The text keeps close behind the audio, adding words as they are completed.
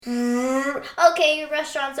over. Okay, your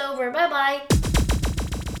restaurant's over. Bye-bye.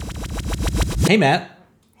 Hey, Matt.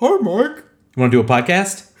 Hi, Mike. You want to do a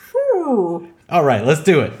podcast? Sure. All right, let's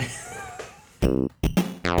do it.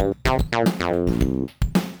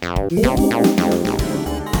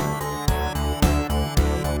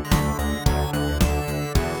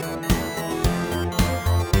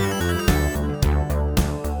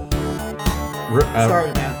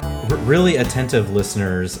 Sorry, man. Really attentive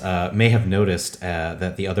listeners may have noticed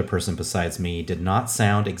that the other person besides me did not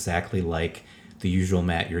sound exactly like the usual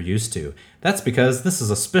Matt you're used to. That's because this is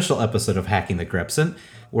a special episode of Hacking the Grepson,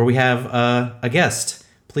 where we have a guest.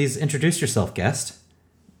 Please introduce yourself, guest.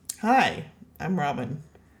 Hi, I'm Robin.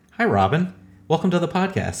 Hi, Robin. Welcome to the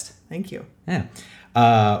podcast. Thank you. Yeah.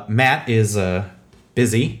 Matt is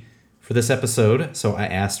busy for this episode, so I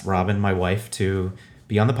asked Robin, my wife, to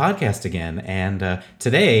be on the podcast again. And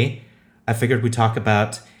today, I figured we'd talk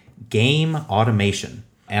about game automation.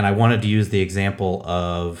 And I wanted to use the example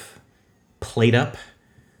of PlateUp,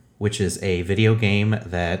 which is a video game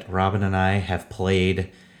that Robin and I have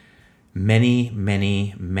played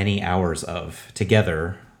many hours of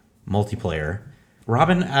together, multiplayer.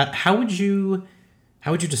 Robin, how would you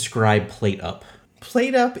describe PlateUp?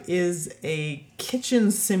 PlateUp is a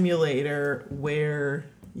kitchen simulator where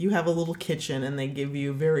you have a little kitchen and they give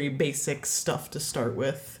you very basic stuff to start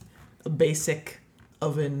with. A basic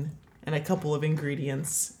oven and a couple of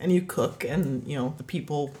ingredients. And you cook and, the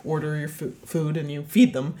people order your food and you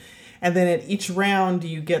feed them. And then at each round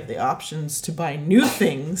you get the options to buy new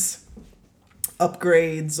things,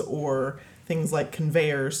 upgrades, or things like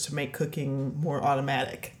conveyors to make cooking more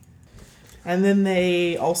automatic. And then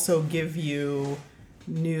they also give you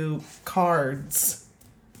new cards.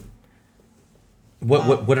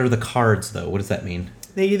 What are the cards, though? What does that mean?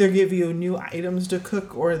 They either give you new items to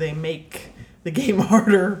cook or they make the game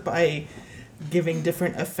harder by giving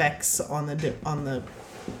different effects on the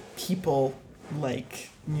people, like,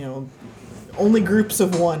 only groups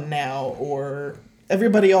of one now, or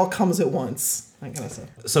everybody all comes at once, that kind of stuff.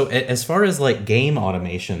 So as far as like game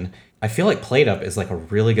automation, I feel like PlateUp is like a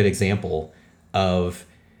really good example of,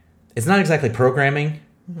 it's not exactly programming,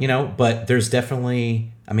 but there's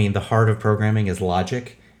definitely, the heart of programming is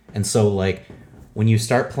logic. And so like when you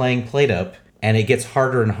start playing PlateUp and it gets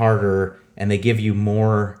harder and harder and they give you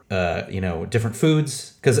more, different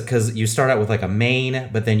foods, because you start out with like a main,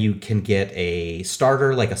 but then you can get a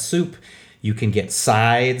starter, like a soup. You can get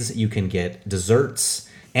sides, you can get desserts,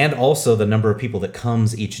 and also the number of people that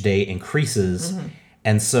comes each day increases. Mm-hmm.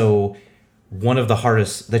 And so one of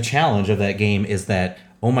the challenge of that game is that,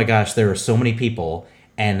 oh my gosh, there are so many people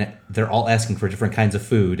and they're all asking for different kinds of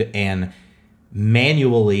food, and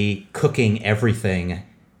manually cooking everything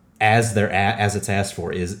as it's asked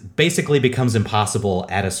for is basically becomes impossible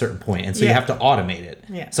at a certain point. And so you have to automate it.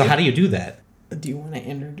 Yeah. So how do you do that? Do you want to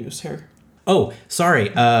introduce her? Oh, sorry.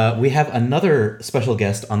 We have another special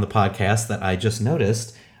guest on the podcast that I just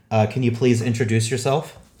noticed. Can you please introduce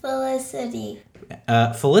yourself? Felicity.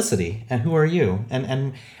 Felicity. And who are you?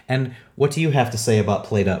 And what do you have to say about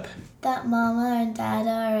PlateUp? That Mama and Dada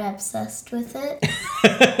are obsessed with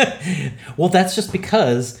it. Well, that's just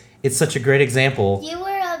because it's such a great example. You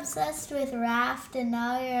were obsessed with Raft, and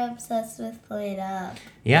now you're obsessed with PlateUp.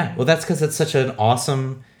 Yeah, well, that's because it's such an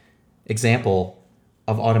awesome example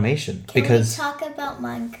of automation. Can we talk about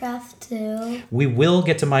Minecraft too? We will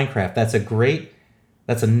get to Minecraft.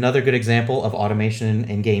 That's another good example of automation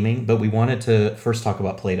in gaming, but we wanted to first talk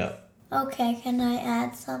about PlateUp. Okay, can I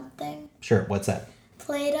add something? Sure, what's that?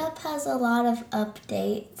 PlateUp has a lot of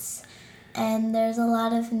updates, and there's a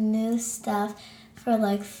lot of new stuff for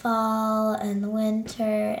like fall and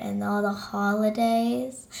winter and all the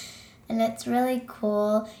holidays. And it's really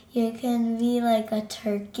cool. You can be like a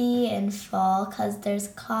turkey in fall because there's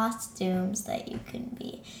costumes that you can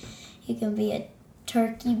be. You can be a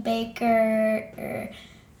turkey baker or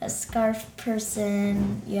a scarf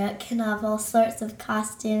person. You can have all sorts of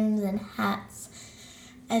costumes and hats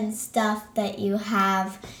and stuff that you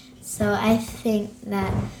have. So I think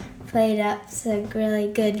that PlateUp's a really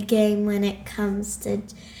good game when it comes to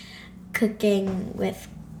cooking with,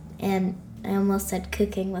 and I almost said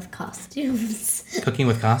cooking with costumes. Cooking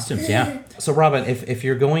with costumes, yeah. So Robin, if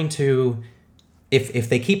you're going to, if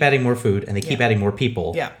they keep adding more food and they keep adding more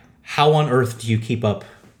people, how on earth do you keep up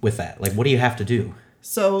with that? Like, what do you have to do?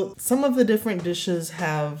 So some of the different dishes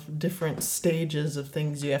have different stages of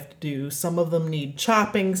things you have to do. Some of them need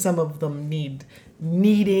chopping. Some of them need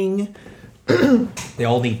kneading. They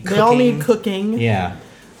all need cooking. They all need cooking. Yeah.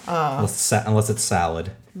 Unless it's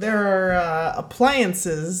salad. There are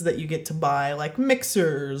appliances that you get to buy, like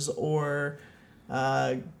mixers or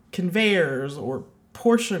conveyors or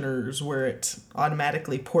portioners where it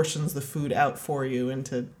automatically portions the food out for you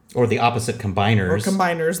into... Or the opposite, combiners. Or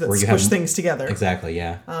combiners that squish things together. Exactly,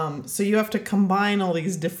 yeah. So you have to combine all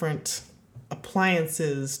these different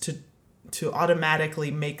appliances to automatically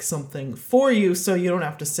make something for you, so you don't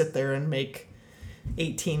have to sit there and make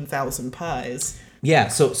 18,000 pies. Yeah,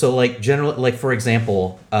 so like generally, like for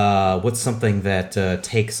example, what's something that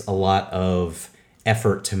takes a lot of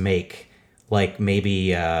effort to make, like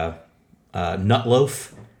maybe nut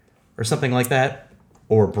loaf or something like that,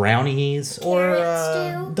 or brownies, or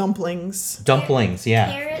Carrot dumplings. Dumplings,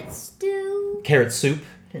 yeah. Carrot stew. Carrot soup.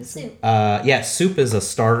 Soup. Yeah, soup is a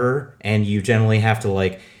starter, and you generally have to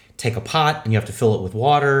like take a pot and you have to fill it with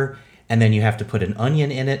water, and then you have to put an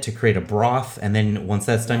onion in it to create a broth, and then once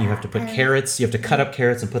that's done, you have to put carrots. You have to cut up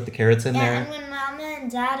carrots and put the carrots in there. And when Mama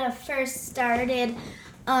and Dada first started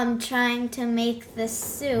trying to make the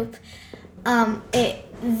soup,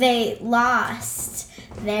 they lost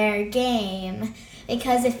their game.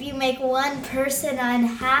 Because if you make one person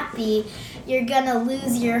unhappy, you're going to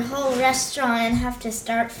lose your whole restaurant and have to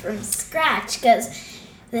start from scratch because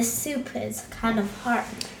the soup is kind of hard.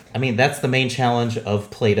 I mean, that's the main challenge of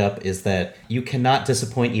Plate Up, is that you cannot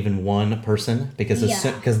disappoint even one person because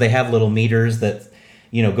they have little meters that,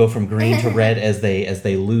 you know, go from green to red as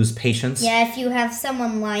they lose patience. Yeah, if you have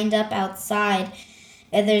someone lined up outside,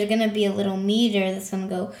 there's going to be a little meter that's going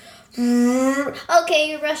to go,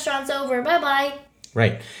 okay, your restaurant's over, bye-bye.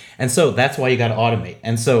 Right. And so that's why you got to automate.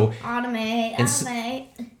 And so Automate.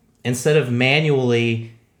 Instead of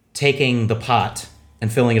manually taking the pot and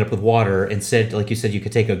filling it up with water, instead, like you said, you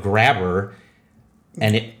could take a grabber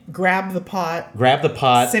and grab the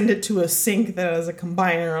pot, send it to a sink that has a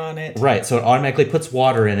combiner on it. Right. So it automatically puts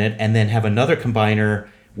water in it, and then have another combiner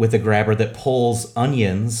with a grabber that pulls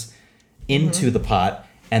onions into the pot.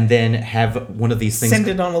 And then have one of these things... Send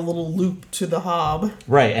it on a little loop to the hob.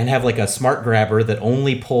 Right, and have like a smart grabber that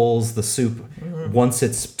only pulls the soup once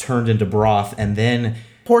it's turned into broth, and then...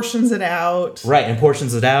 Portions it out. Right, and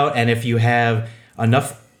portions it out, and if you have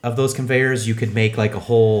enough of those conveyors, you could make like a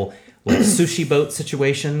whole like sushi boat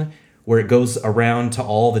situation where it goes around to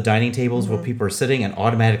all the dining tables where people are sitting and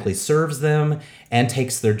automatically serves them and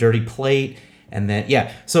takes their dirty plate, and then...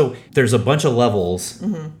 Yeah, so there's a bunch of levels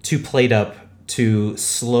to Plate Up to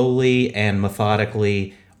slowly and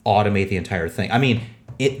methodically automate the entire thing. I mean,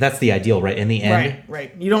 that's the ideal, right? In the end.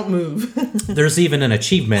 Right. You don't move. There's even an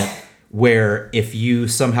achievement where if you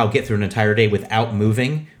somehow get through an entire day without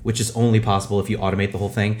moving, which is only possible if you automate the whole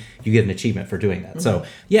thing, you get an achievement for doing that. So,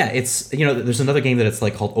 yeah, it's, you know, there's another game that it's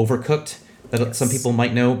like called Overcooked that some people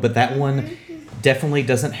might know, but that one definitely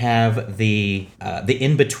doesn't have the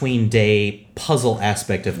in-between day puzzle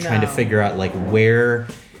aspect of trying to figure out like where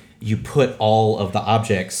you put all of the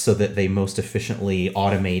objects so that they most efficiently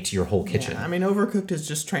automate your whole kitchen. Yeah, I mean, Overcooked is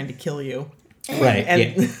just trying to kill you. Right.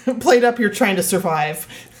 And Plate Up, you're trying to survive.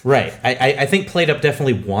 Right. I think Plate Up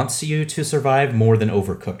definitely wants you to survive more than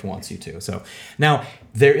Overcooked wants you to. So now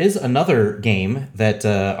there is another game that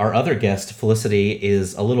our other guest, Felicity,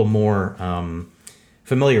 is a little more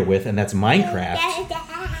familiar with, and that's Minecraft.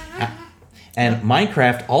 And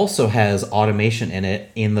Minecraft also has automation in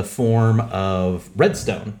it in the form of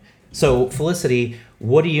redstone. So, Felicity,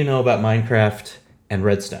 what do you know about Minecraft and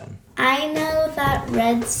redstone? I know that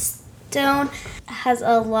redstone has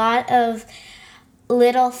a lot of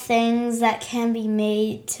little things that can be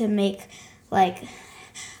made to make, like,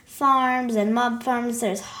 farms and mob farms.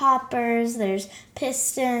 There's hoppers, there's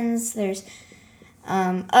pistons, there's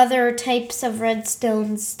other types of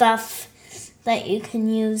redstone stuff that you can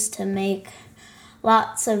use to make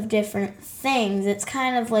lots of different things. It's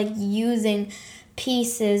kind of like using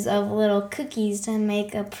pieces of little cookies to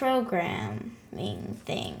make a programming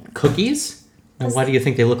thing. Cookies? And why do you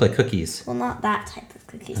think they look like cookies? Well, not that type of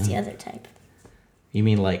cookies, the other type. You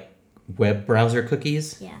mean like web browser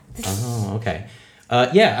cookies? Yeah. Oh, okay.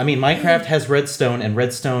 Yeah, I mean, Minecraft has redstone, and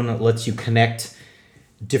redstone lets you connect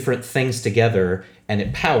different things together, and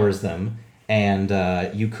it powers them. And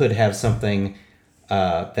you could have something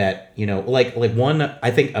that, you know, like one,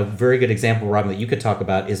 I think a very good example, Robin, that you could talk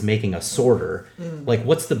about is making a sorter. Like,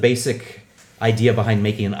 what's the basic idea behind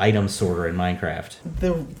making an item sorter in Minecraft?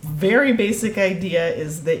 The very basic idea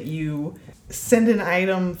is that you send an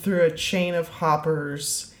item through a chain of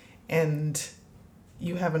hoppers, and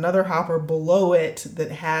you have another hopper below it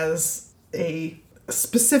that has a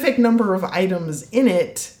specific number of items in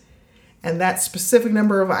it, and that specific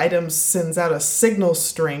number of items sends out a signal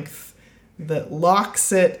strength that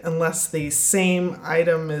locks it unless the same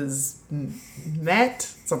item is met,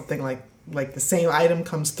 something like like the same item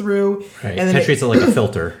comes through. Right. And then It treats it like a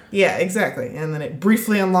filter. Yeah, exactly. And then it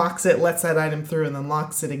briefly unlocks it, lets that item through, and then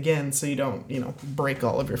locks it again so you don't, break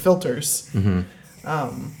all of your filters.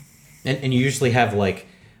 Mm-hmm. And you usually have like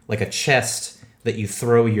a chest that you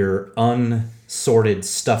throw your unsorted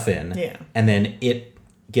stuff in. Yeah. And then it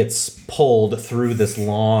gets pulled through this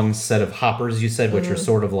long set of hoppers, you said, which are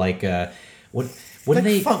sort of like what Like are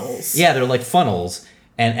they? funnels. Yeah, they're like funnels.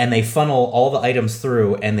 And they funnel all the items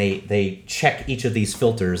through, and they check each of these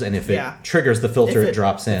filters, and if it triggers the filter, it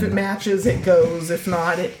drops in. If it matches, it goes. If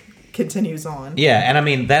not, it continues on. Yeah, and I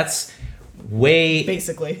mean, that's way...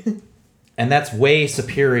 Basically. And that's way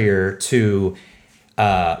superior to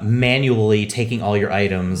manually taking all your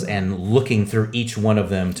items and looking through each one of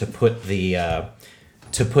them to put the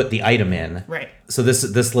item in. Right. So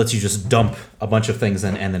this lets you just dump a bunch of things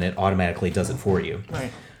in, and then it automatically does it for you.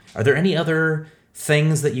 Right. Are there any other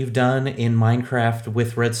things that you've done in Minecraft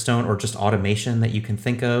with Redstone, or just automation that you can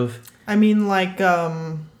think of? I mean, like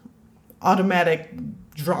automatic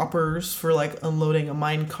droppers for like unloading a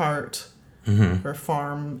minecart or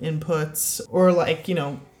farm inputs, or like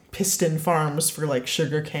piston farms for like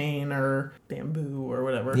sugarcane or bamboo or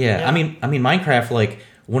whatever. Yeah. I mean Minecraft, like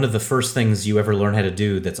one of the first things you ever learn how to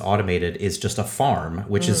do that's automated is just a farm,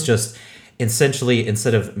 which is just essentially,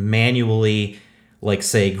 instead of manually, like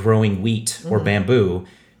say growing wheat or bamboo,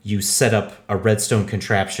 you set up a redstone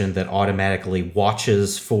contraption that automatically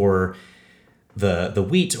watches for the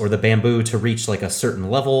wheat or the bamboo to reach like a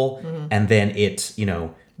certain level, and then it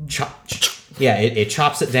it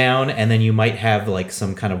chops it down, and then you might have like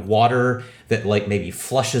some kind of water that like maybe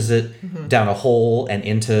flushes it down a hole and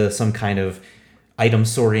into some kind of item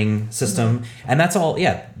sorting system. And that's all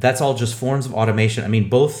just forms of automation. I mean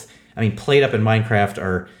Played Up and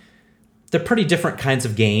Minecraft they're pretty different kinds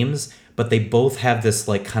of games, but they both have this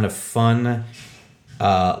like kind of fun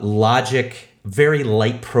logic, very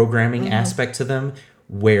light programming aspect to them,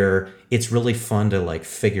 where it's really fun to like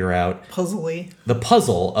figure out the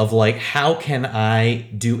puzzle of like, how can I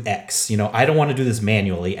do X? I don't want to do this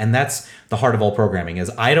manually, and that's the heart of all programming, is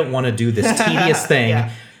I don't want to do this tedious thing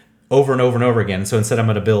over and over and over again. So instead I'm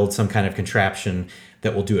going to build some kind of contraption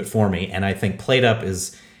that will do it for me. And I think Played Up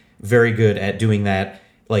is very good at doing that.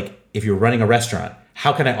 Like, if you're running a restaurant,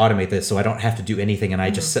 how can I automate this so I don't have to do anything and I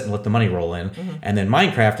just sit and let the money roll in? And then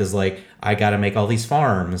Minecraft is like, I got to make all these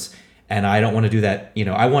farms, and I don't want to do that.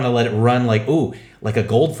 I want to let it run like a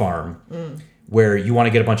gold farm where you want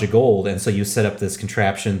to get a bunch of gold. And so you set up this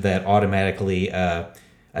contraption that automatically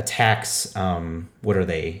attacks, what are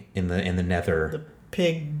they in the nether? The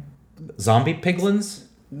pig... Zombie piglins?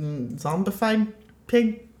 Zombified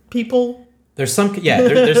pig people? There's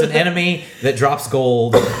there's an enemy that drops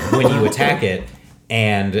gold when you attack it,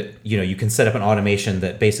 and you can set up an automation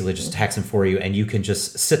that basically just attacks him for you, and you can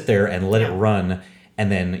just sit there and let it run,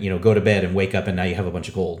 and then go to bed and wake up, and now you have a bunch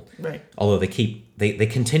of gold. Right. Although they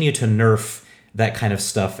continue to nerf that kind of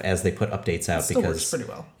stuff as they put updates out, Still because works pretty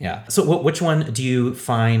well. Yeah. So which one do you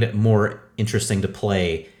find more interesting to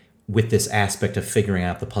play with this aspect of figuring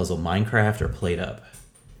out the puzzle, Minecraft or Played Up?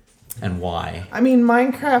 And why? I mean,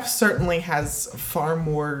 Minecraft certainly has far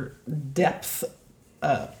more depth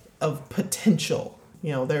of potential.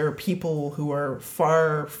 There are people who are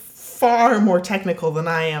far, far more technical than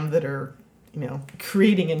I am that are,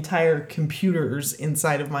 creating entire computers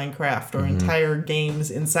inside of Minecraft, or entire games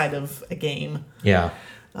inside of a game. Yeah.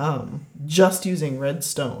 Just using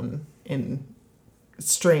redstone in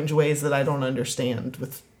strange ways that I don't understand,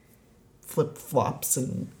 with flip-flops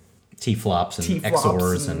and T-flops and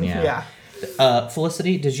XORs and yeah.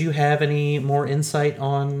 Felicity, did you have any more insight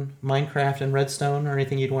on Minecraft and Redstone, or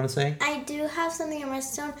anything you'd want to say? I do have something in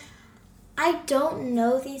Redstone. I don't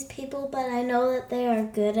know these people, but I know that they are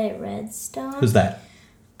good at Redstone. Who's that?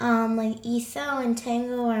 Like Etho and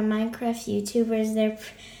Tango are Minecraft YouTubers.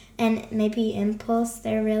 And maybe Impulse.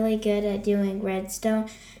 They're really good at doing Redstone.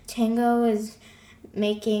 Tango is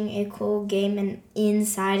making a cool game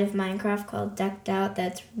inside of Minecraft called Decked Out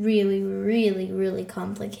that's really, really, really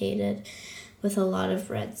complicated, with a lot of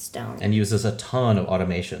redstone. And uses a ton of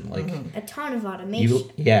automation. Like a ton of automation.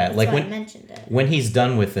 That's like when I mentioned it. When he's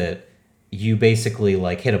done with it, you basically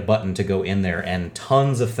like hit a button to go in there, and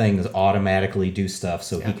tons of things automatically do stuff,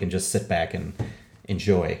 so he can just sit back and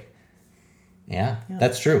enjoy. Yeah,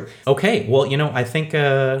 that's true. Okay, well, I think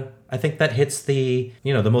that hits the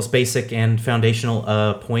the most basic and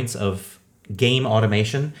foundational points of game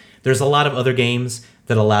automation. There's a lot of other games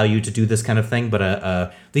that allow you to do this kind of thing,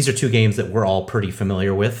 but these are two games that we're all pretty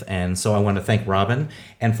familiar with, and so I want to thank Robin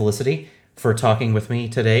and Felicity for talking with me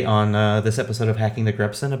today on this episode of Hacking the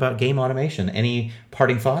Grepson about game automation. Any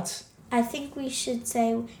parting thoughts? I think we should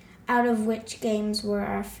say out of which games were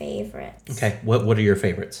our favorites. Okay. What are your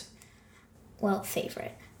favorites? Well,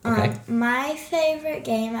 favorite. Okay. My favorite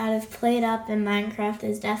game out of Played Up and Minecraft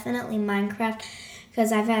is definitely Minecraft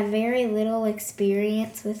because I've had very little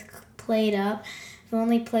experience with Played Up. I've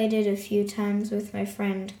only played it a few times with my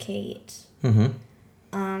friend Kate.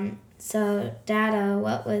 Mm-hmm. So, Dada,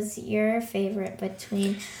 what was your favorite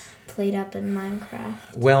between Played Up and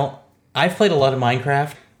Minecraft? Well, I've played a lot of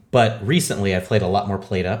Minecraft, but recently I've played a lot more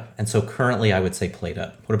Played Up, and so currently I would say Played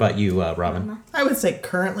Up. What about you, Robin? I would say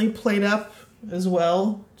currently Played Up as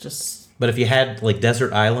well. But if you had like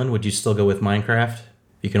Desert Island, would you still go with Minecraft?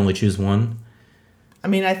 You can only choose one. I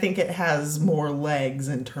mean, I think it has more legs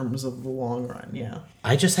in terms of the long run, yeah.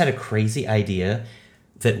 I just had a crazy idea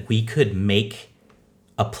that we could make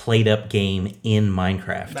a Played Up game in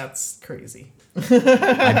Minecraft. That's crazy.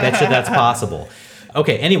 I bet you that's possible.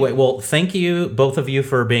 Okay, anyway, well, thank you, both of you,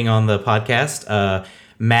 for being on the podcast.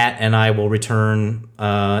 Matt and I will return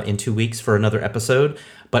in 2 weeks for another episode.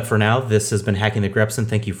 But for now, this has been Hacking the Grepson.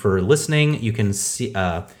 Thank you for listening. You can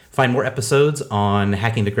find more episodes on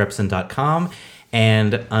hackingthegrepson.com.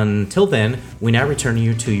 And until then, we now return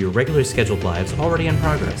you to your regularly scheduled lives already in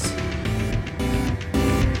progress.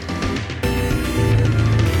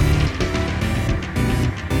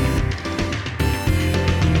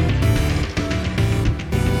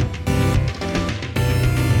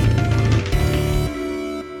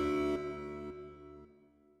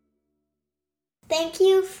 Thank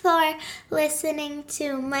you for listening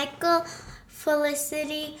to Michael,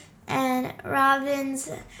 Felicity, and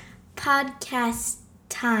Robin's podcast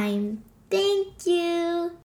time. Thank you.